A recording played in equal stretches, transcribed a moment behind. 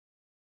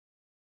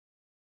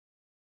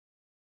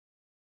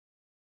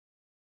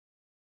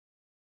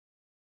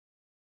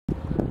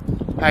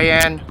Hi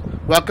Ann,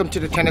 welcome to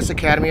the Tennis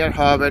Academy at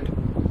Harvard,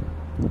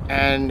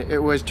 and it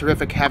was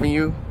terrific having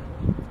you.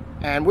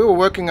 And we were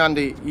working on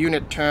the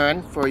unit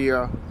turn for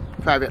your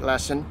private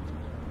lesson.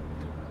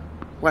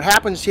 What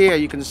happens here,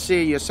 you can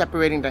see you're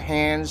separating the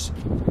hands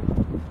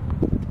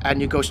and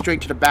you go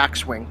straight to the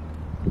backswing.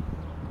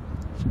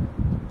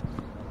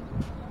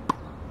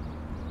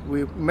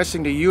 We're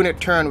missing the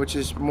unit turn, which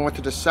is more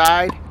to the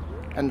side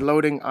and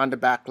loading on the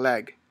back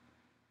leg.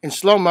 In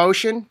slow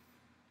motion,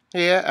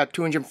 here at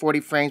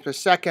 240 frames per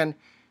second,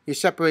 you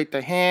separate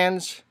the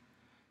hands.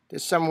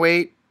 There's some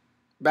weight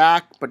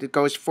back, but it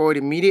goes forward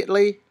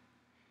immediately.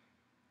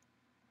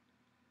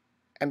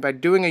 And by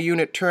doing a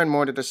unit turn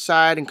more to the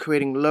side and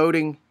creating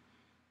loading,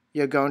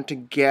 you're going to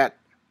get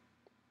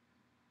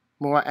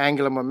more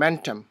angular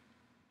momentum.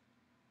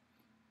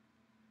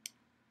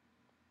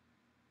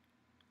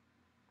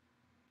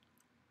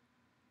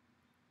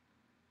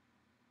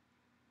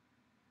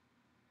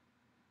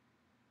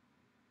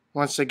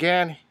 Once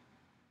again,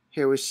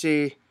 here we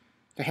see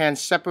the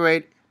hands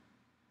separate,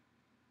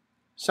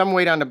 some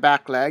weight on the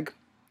back leg,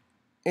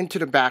 into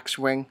the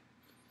backswing.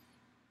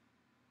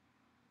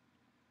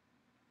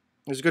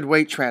 There's good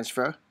weight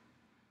transfer.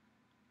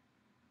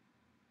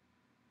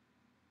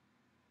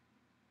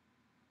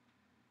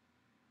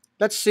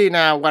 Let's see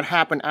now what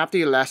happened after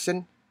your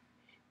lesson.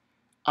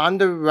 On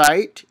the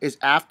right is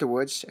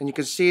afterwards, and you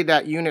can see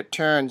that unit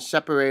turn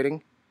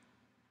separating,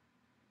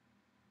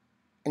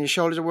 and your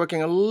shoulders are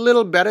working a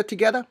little better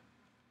together.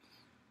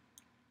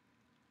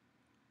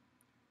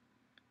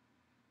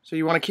 So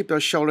you want to keep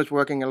those shoulders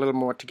working a little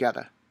more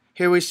together.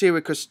 Here we see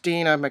with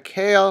Christina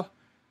McHale,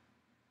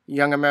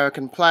 young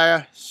American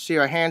player, see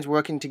her hands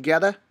working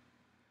together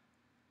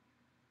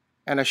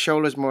and her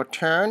shoulders more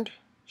turned.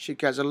 She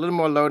gets a little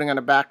more loading on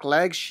the back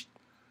legs.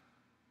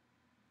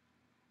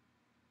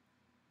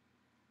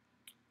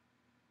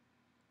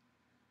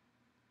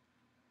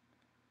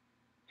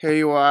 Here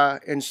you are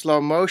in slow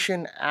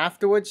motion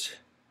afterwards.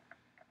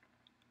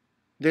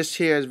 This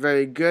here is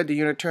very good. The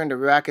unit turn, the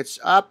racket's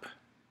up.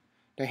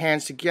 The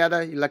hands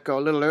together, you let go a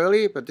little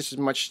early, but this is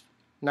much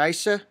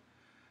nicer.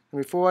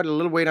 And before, a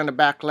little weight on the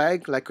back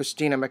leg, like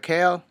Christina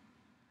McHale.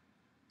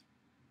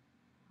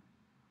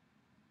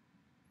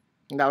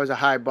 And that was a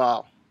high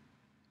ball.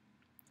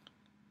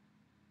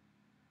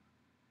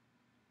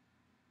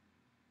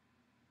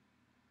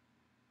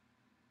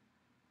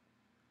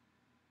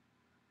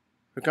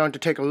 We're going to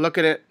take a look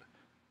at it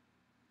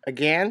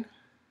again.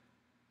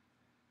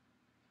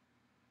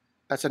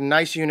 That's a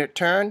nice unit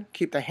turn.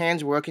 Keep the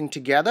hands working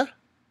together.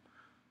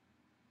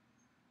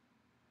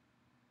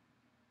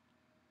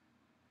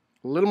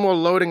 A little more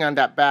loading on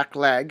that back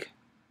leg.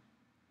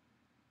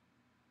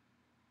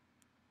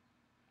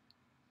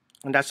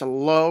 And that's a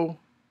low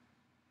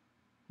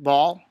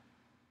ball.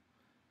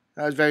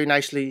 That was very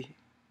nicely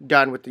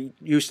done with the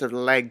use of the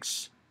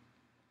legs.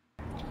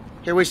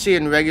 Here we see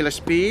in regular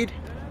speed,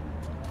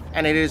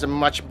 and it is a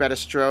much better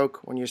stroke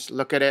when you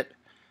look at it.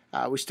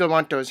 We still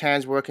want those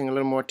hands working a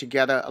little more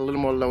together, a little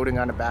more loading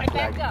on the back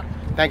leg.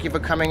 Thank you for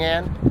coming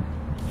in,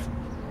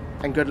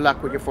 and good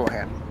luck with your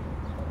forehand.